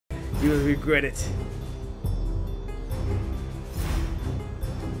You will regret it.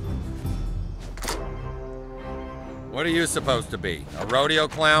 What are you supposed to be? A rodeo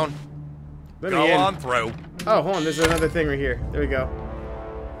clown? Go on through. Oh, hold on. There's another thing right here. There we go.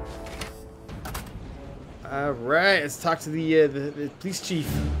 All right. Let's talk to the police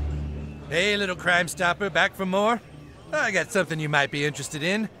chief. Hey, little Crime Stopper, back for more? I got something you might be interested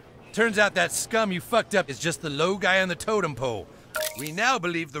in. Turns out that scum you fucked up is just the low guy on the totem pole. We now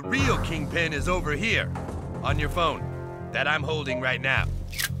believe the real kingpin is over here, on your phone, that I'm holding right now.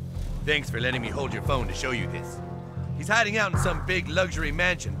 Thanks for letting me hold your phone to show you this. He's hiding out in some big luxury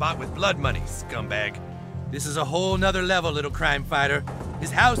mansion bought with blood money, scumbag. This is a whole nother level, little crime fighter.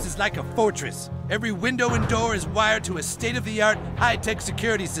 His house is like a fortress. Every window and door is wired to a state-of-the-art, high-tech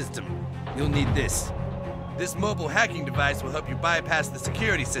security system. You'll need this. This mobile hacking device will help you bypass the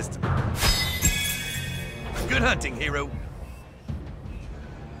security system. Good hunting, hero.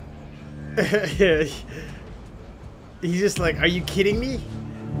 He's just like, are you kidding me?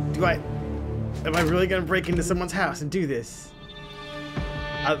 Am I really gonna break into someone's house and do this?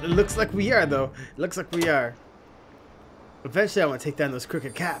 It looks like we are, though. It looks like we are. Eventually, I want to take down those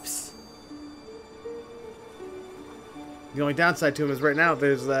crooked cops. The only downside to him is right now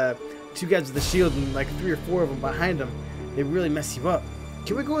there's two guys with the shield and like 3 or 4 of them behind him. They really mess you up.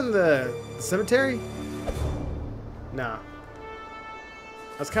 Can we go in the cemetery? Nah.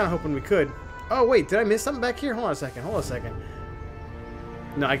 I was kind of hoping we could. Oh wait, did I miss something back here? Hold on a second. Hold on a second.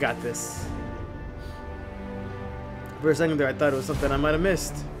 No, I got this. For a second there, I thought it was something I might have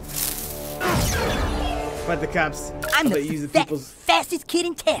missed. Fight the cops. I'm the fastest kid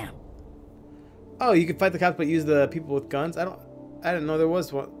in town. Oh, you can fight the cops, but use the people with guns. I didn't know there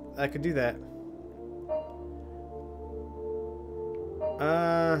was one. I could do that.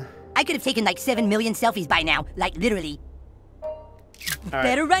 I could have taken like 7 million selfies by now, like literally. Right.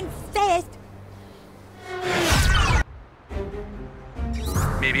 Better run fast.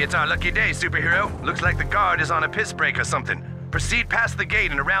 Maybe it's our lucky day, superhero. Looks like the guard is on a piss break or something. Proceed past the gate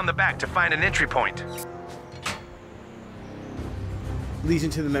and around the back to find an entry point.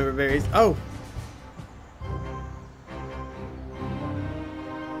 Legion to the member berries. Oh.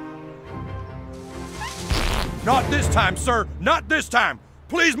 Not this time, sir. Not this time.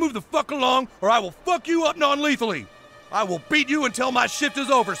 Please move the fuck along, or I will fuck you up non-lethally. I will beat you until my shift is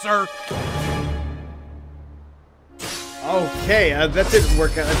over, sir. Okay, that didn't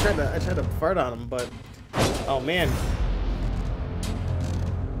work out. I tried to fart on him, but oh man.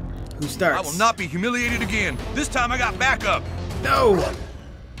 Who starts? I will not be humiliated again. This time I got backup. No.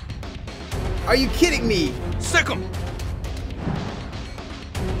 Are you kidding me? Sick 'em.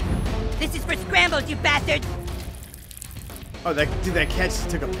 This is for scrambles, you bastard. Oh, that cat just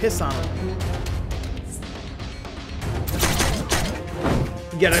took a piss on him.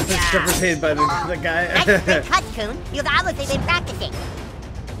 Yeah, that's just paid by the guy. Nice quick cut, Coon. You've obviously been practicing.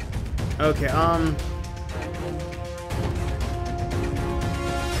 Okay,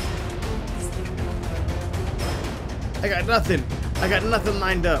 I got nothing. I got nothing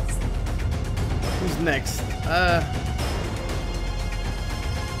lined up. Who's next?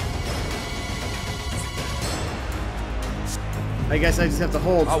 I guess I just have to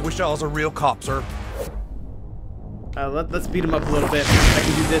hold. I wish I was a real cop, sir. Let's beat him up a little bit. I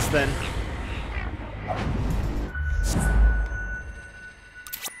can do this then.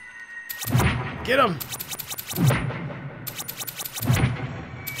 Get him!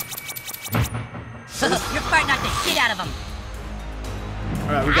 You're fighting out the shit out of him.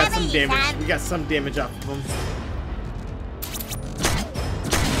 Alright, we got some damage. We got some damage off of him.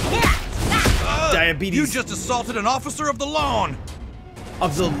 Diabetes. You just assaulted an officer of the lawn.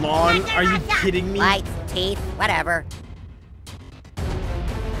 Of the lawn? Are you kidding me? Lights, teeth, whatever.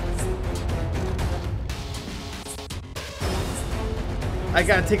 I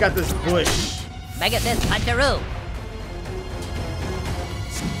gotta take out this bush. Make it this puncheroo.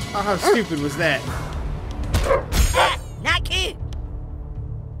 Oh, how stupid was that? Not cute.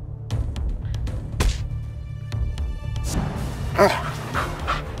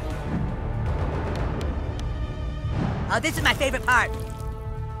 Oh, this is my favorite part.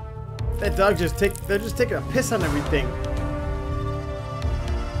 That dog they're just taking a piss on everything.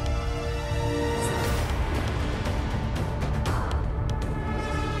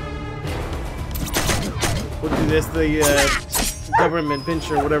 We'll do this, the government pinch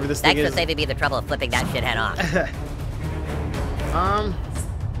or whatever this thing is. Thanks for saving me the trouble of flipping that shithead off.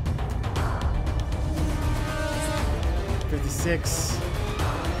 56.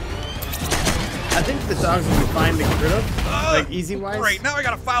 I think the dogs will be fine to get rid of, like easy-wise. Great, now I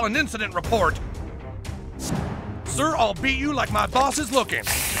gotta file an incident report. Sir, I'll beat you like my boss is looking.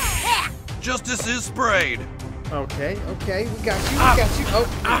 Justice is sprayed. Okay, okay, we got you, we got you. Oh,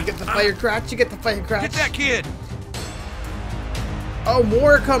 you get the fire crotch, you get the fire crotch. Get that kid. Oh,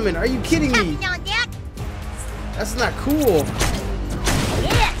 more are coming. Are you kidding me? That's not cool.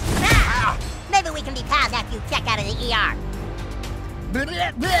 Maybe we can be pals after you check out of the ER.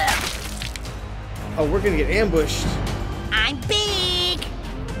 Oh, we're gonna get ambushed. I'm big.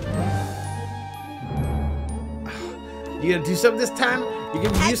 You gonna do something this time? You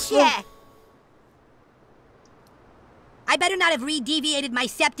gonna be useful? Yeah. I better not have re-deviated my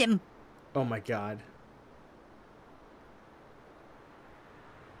septum. Oh my god.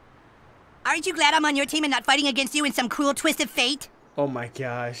 Aren't you glad I'm on your team and not fighting against you in some cruel twist of fate? Oh my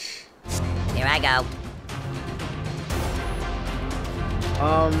gosh. Here I go.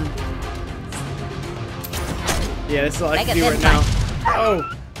 Yeah, this is all I can do right now.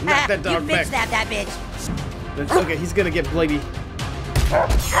 Oh, knock that dog you back. bitch that bitch. That's okay, he's gonna get bloody.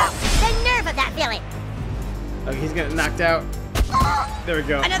 The nerve of that villain. Okay, he's getting knocked out. There we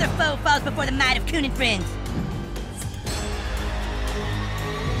go. Another foe falls before the might of Coon and Friends.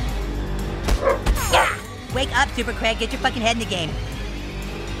 Wake up, Super Craig. Get your fucking head in the game.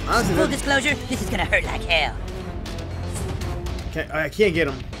 Honestly, Full disclosure, this is gonna hurt like hell. I can't get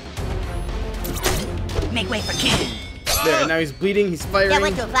him. Make way for Coon. There, now he's bleeding, he's firing. Get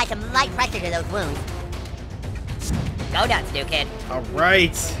one to apply some light pressure to those wounds. Go nuts, new kid.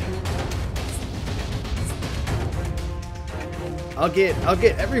 Alright. I'll get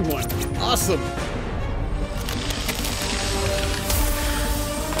everyone. Awesome.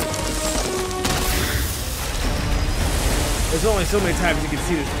 There's only so many times you can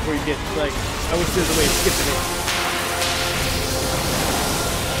see this before you get, like, I wish there was a way of skipping it.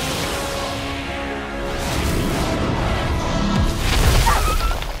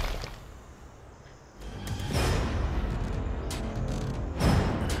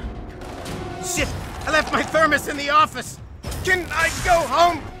 Shit! I left my thermos in the office! Can I go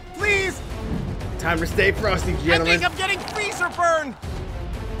home, please? Time to stay frosty, I gentlemen. think I'm getting freezer burn!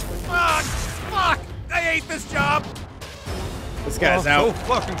 Fuck! Fuck! I hate this job! This guy's So out.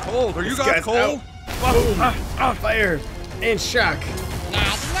 fucking cold. Are you This guys guy's cold? Boom! Fire! And shock.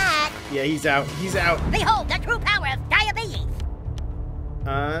 Not. Yeah, he's out. He's out. Behold the true power of diabetes.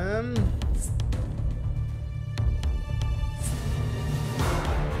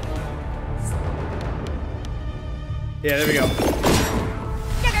 Yeah, there we go.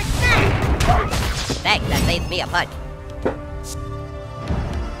 Sugar smash. Thanks, that saves me a punch.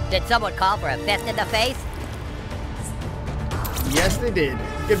 Did someone call for a fist in the face? Yes, they did.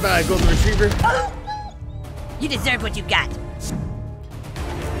 Goodbye, golden retriever. You deserve what you got.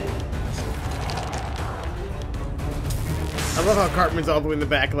 I love how Cartman's all the way in the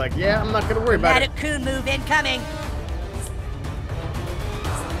back, like, yeah, I'm not gonna worry about it. Raccoon move incoming.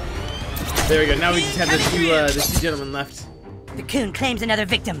 There we go. Now we just have the two gentlemen left. The coon claims another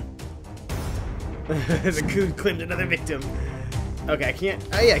victim. The coon claimed another victim. Okay, I can't.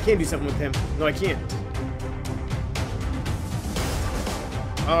 Oh yeah, I can do something with him. No, I can't.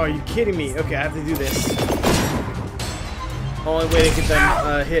 Oh, are you kidding me? Okay, I have to do this. Only way to get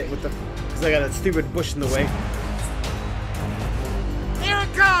them hit with the, because I got that stupid bush in the way. Here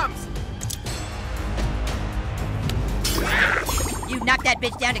it comes! You knocked that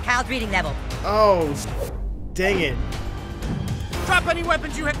bitch down to Kyle's reading level. Oh, dang it. Drop any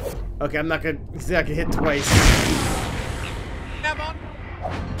weapons you have. Okay, I'm not gonna. See, I can hit twice. On.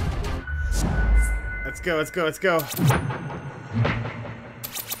 Let's go. Let's go. Let's go.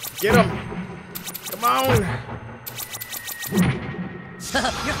 Get him! Come on!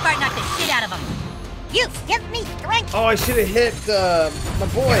 Your fart knocked the shit out of him. You give me strength. Oh, I should have hit my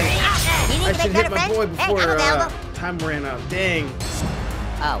boy. You I need to should make hit better my friends. boy Hey, before I'm available. time ran out. Dang.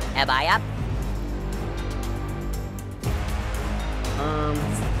 Oh, am I up?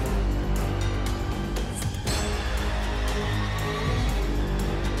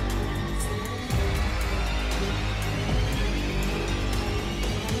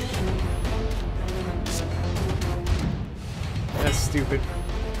 That's stupid.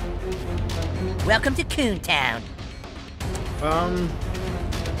 Welcome to Coontown.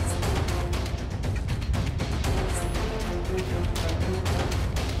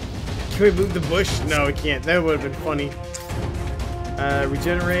 Can we move the bush? No, we can't. That would have been funny.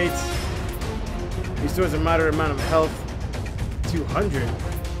 Regenerate. Restores a moderate amount of health. 200.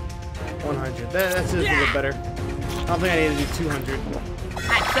 100. That's a little better. I don't think I need to do 200.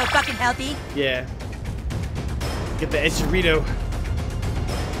 I'm so fucking healthy. Yeah. Get the enchilito.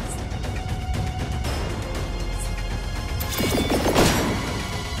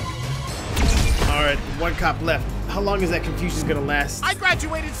 Alright, one cop left. how long is that confusion gonna last? I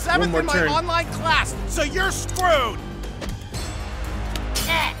graduated 7th in my turn. online class, so you're screwed!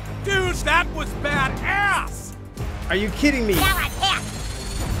 Dude, that was badass! Are you kidding me?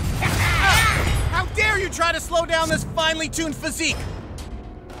 How dare you try to slow down this finely tuned physique?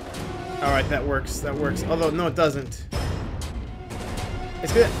 Alright, that works. That works. Although, no, it doesn't.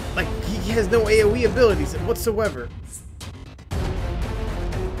 It's good. Like, he has no AoE abilities whatsoever.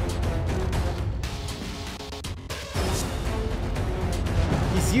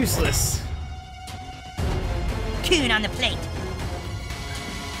 He's useless. Coon on the plate.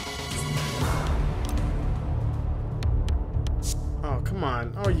 Oh, come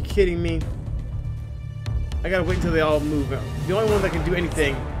on. Oh, are you kidding me? I gotta wait until they all move. The only one that can do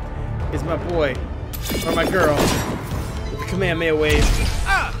anything is my boy, or my girl, with the Kamehameha wave.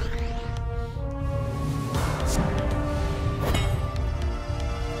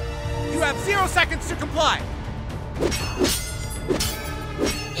 You have 0 seconds to comply.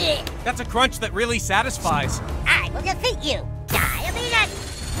 That's a crunch that really satisfies. I will defeat you. Diabetes.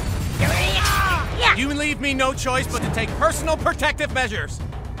 You leave me no choice but to take personal protective measures.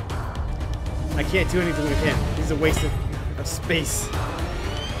 I can't do anything with him. He's a waste of space.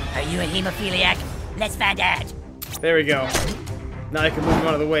 Are you a hemophiliac? Let's find out. There we go. Now I can move him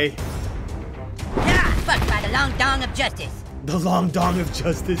out of the way. Fucked by the long dong of justice. The long dong of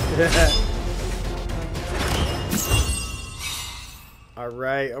justice.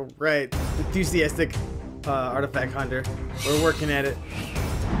 Alright, alright. Enthusiastic artifact hunter. We're working at it.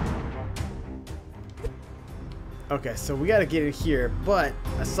 Okay, so we gotta get in here, but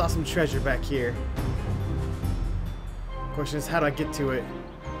I saw some treasure back here. Question is, how do I get to it?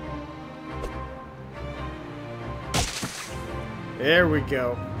 There we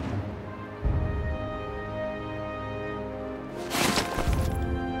go.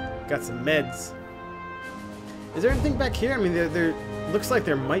 Got some meds. Is there anything back here? I mean, there looks like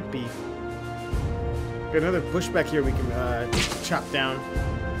there might be. Got another bush back here we can chop down.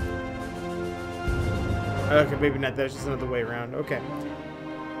 Okay, maybe not. That's just another way around. Okay.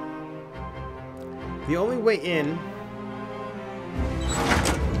 The only way in.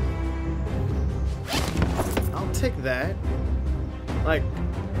 I'll take that. Like,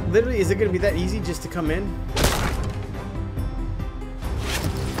 literally, is it going to be that easy just to come in?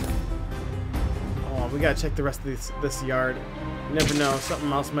 Oh, we got to check the rest of this yard. You never know. Something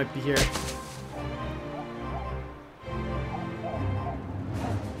else might be here.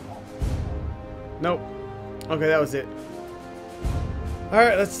 Nope. Okay, that was it. All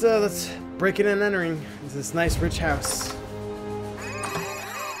right, let's break in and entering into this nice rich house.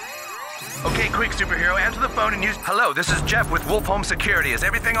 Okay, quick, superhero, answer the phone and use... Hello, this is Jeff with Wolf Home Security. Is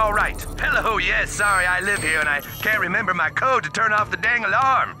everything all right? Hello, yes, sorry, I live here and I can't remember my code to turn off the dang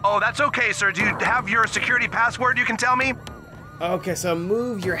alarm. Oh, that's okay, sir. Do you have your security password you can tell me? Okay, so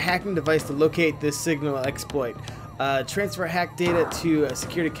move your hacking device to locate this signal exploit. Transfer hack data to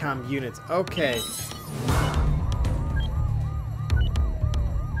security comm units. Okay.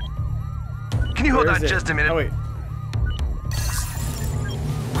 Can you hold on just a minute? Oh, wait.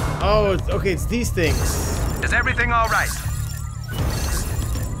 Oh, it's, okay, it's these things. Is everything all right?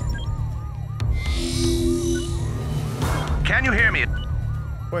 Can you hear me?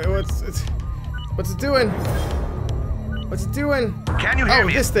 Wait, what's it doing? What's it doing? Can you hear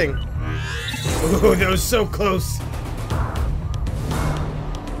me? Oh, this thing. Ooh, that was so close.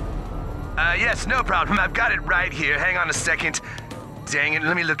 Yes, no problem. I've got it right here. Hang on a second. Dang it,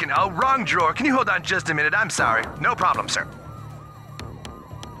 let me look in. Oh, wrong drawer. Can you hold on just a minute? I'm sorry. No problem, sir.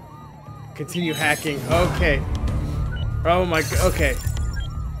 Continue hacking. Okay. Oh my god. Okay.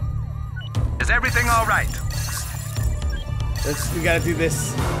 Is everything all right? We gotta do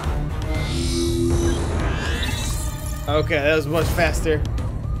this. Okay, that was much faster.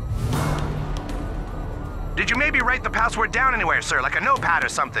 Did you maybe write the password down anywhere, sir? Like a notepad or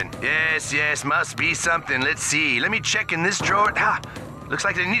something? Yes, must be something. Let's see. Let me check in this drawer. Ah, looks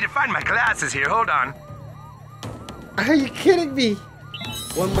like I need to find my glasses here. Hold on. Are you kidding me?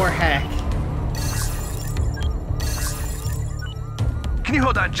 One more hack. Can you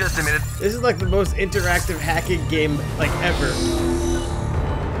hold on just a minute? This is like the most interactive hacking game like ever.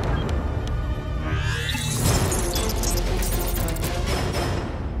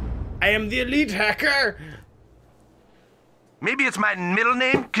 I am the elite hacker. Maybe it's my middle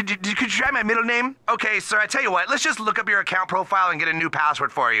name? Could you try my middle name? Okay, sir, I tell you what, let's just look up your account profile and get a new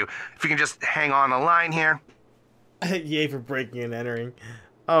password for you. If you can just hang on the line here. Yay for breaking and entering.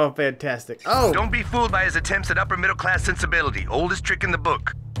 Oh, fantastic. Oh! Don't be fooled by his attempts at upper middle class sensibility. Oldest trick in the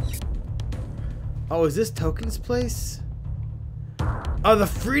book. Oh, is this Token's place? Oh, the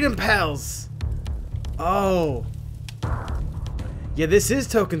Freedom Pals! Oh. Yeah, this is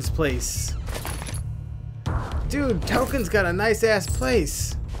Token's place. Dude, Token's got a nice ass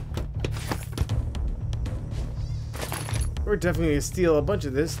place. We're definitely gonna steal a bunch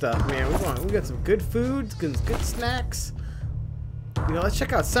of this stuff, man. We got some good food, good snacks. You know, let's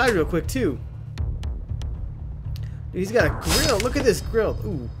check outside real quick too. Dude, he's got a grill. Look at this grill.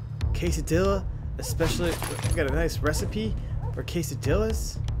 Ooh, quesadilla. Especially, we got a nice recipe for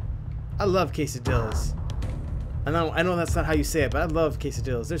quesadillas. I love quesadillas. I know that's not how you say it, but I love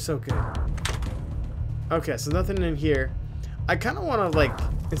quesadillas. They're so good. Okay, so nothing in here. I kind of want to, like,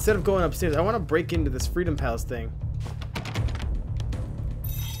 instead of going upstairs, I want to break into this Freedom Palace thing.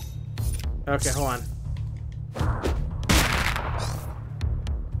 Okay, hold on.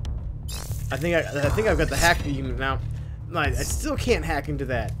 I think I've got the hack unit now. No, I still can't hack into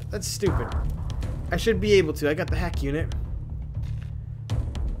that. That's stupid. I should be able to. I got the hack unit.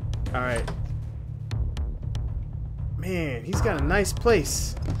 All right. Man, he's got a nice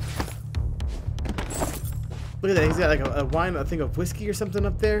place. Look at that. He's got like a wine, a thing of whiskey or something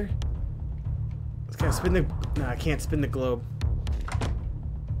up there. Let's kind of spin the. No, I can't spin the globe.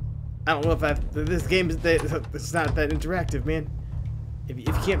 I don't know if this game is it's not that interactive, man. If you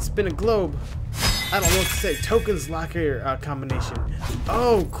can't spin a globe, I don't know what to say. Tokens locker combination.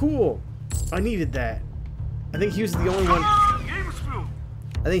 Oh, cool. I needed that. I think he was the only one.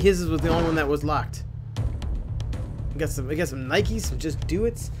 I think his was the only one that was locked. We got some Nikes, some Just Do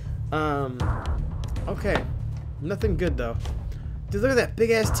It's. Okay. Nothing good though. Dude, look at that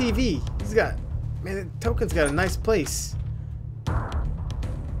big ass TV. He's got, man, Token's got a nice place.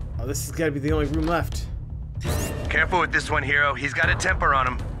 Oh, this has got to be the only room left. Careful with this one, hero. He's got a temper on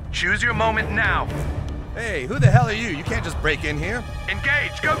him. Choose your moment now. Hey, who the hell are you? You can't just break in here.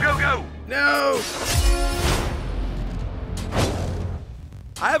 Engage! Go, go, go! No!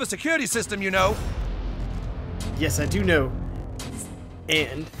 I have a security system, you know. Yes, I do know.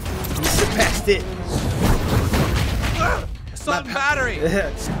 And we surpassed it. Assault battery!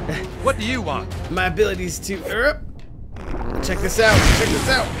 What do you want? My abilities to... check this out. Check this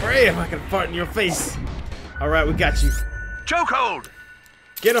out. Bam! I can fart in your face. Alright, we got you. Chokehold!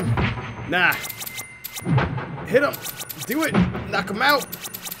 Get him. Nah. Hit him. Do it. Knock him out.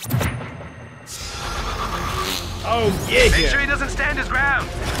 Oh, yeah. Make sure he doesn't stand his ground.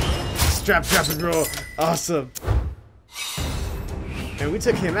 Strap, drop, and roll. Awesome. And we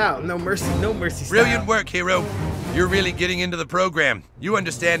took him out. No mercy style. Brilliant work, hero. You're really getting into the program. You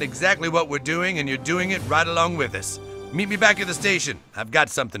understand exactly what we're doing, and you're doing it right along with us. Meet me back at the station. I've got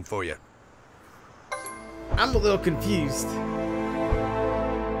something for you. I'm a little confused.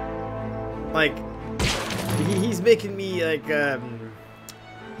 Like, he's making me, like,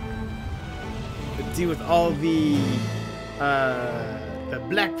 deal with all the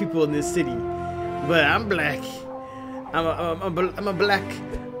black people in this city. But I'm black. I'm a black,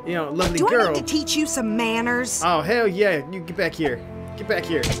 you know, lovely girl. Do I need to teach you some manners? Oh, hell yeah. You get back here. Get back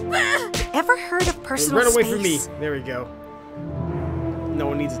here. Ever heard of personal space? Run away space? from me. There we go. No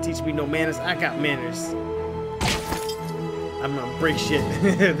one needs to teach me no manners. I got manners. I'm gonna break shit.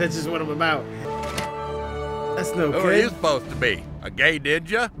 That's just what I'm about. That's no good. Who are you supposed to be? A gay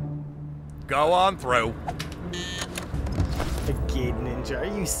ninja? Go on through. A gay ninja? Are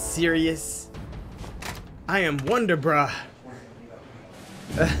you serious? I am Wonder Bra.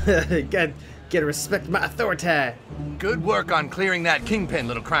 Gotta respect my authority. Good work on clearing that kingpin,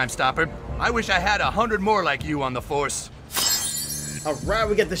 little crime stopper. I wish I had 100 more like you on the force. All right,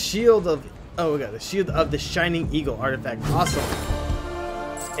 we got the shield of. Oh, we got the shield of the Shining Eagle artifact. Awesome.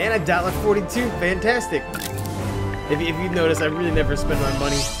 And $1.42. Fantastic. If you've noticed, I really never spend my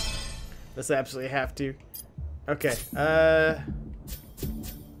money unless I absolutely have to. Okay.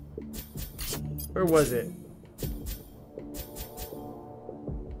 Where was it?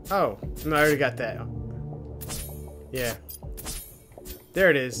 Oh, no, I already got that. Yeah. There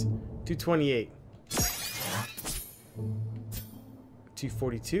it is. 228.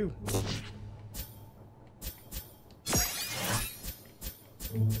 242.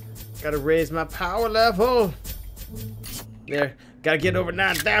 Gotta raise my power level. There. Gotta get over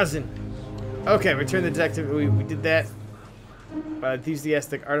 9,000. Okay, return the detective. We did that.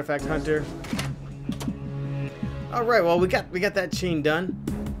 Enthusiastic artifact hunter. All right. Well, we got that chain done.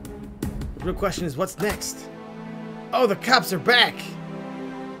 The real question is, what's next? Oh, the cops are back.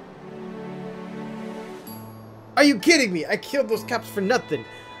 Are you kidding me? I killed those cops for nothing.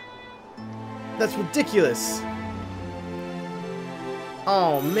 That's ridiculous.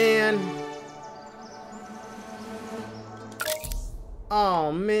 Oh, man.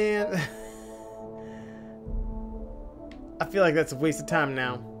 Oh, man. I feel like that's a waste of time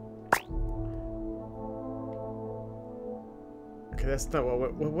now. Okay, that's not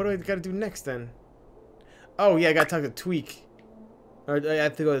what do I gotta do next then? Oh yeah, I gotta talk to Tweak. Or I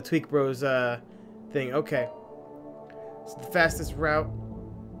have to go to Tweak Bros thing. Okay. It's the fastest route.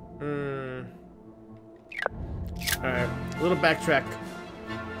 Alright, a little backtrack.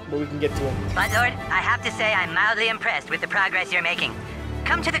 But we can get to him. Buttlord, I have to say I'm mildly impressed with the progress you're making.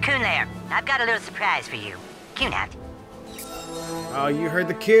 Come to the Coon lair. I've got a little surprise for you. Coon out. Oh, you heard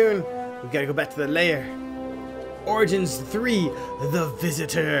the Coon. We gotta go back to the lair. Origins 3, The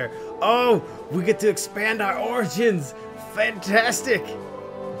Visitor. Oh, we get to expand our origins. Fantastic.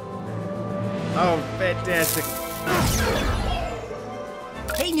 Oh, fantastic.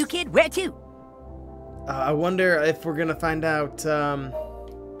 Hey, new kid, where to? I wonder if we're gonna find out, Oh,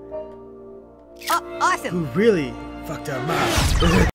 awesome. who really fucked our mom.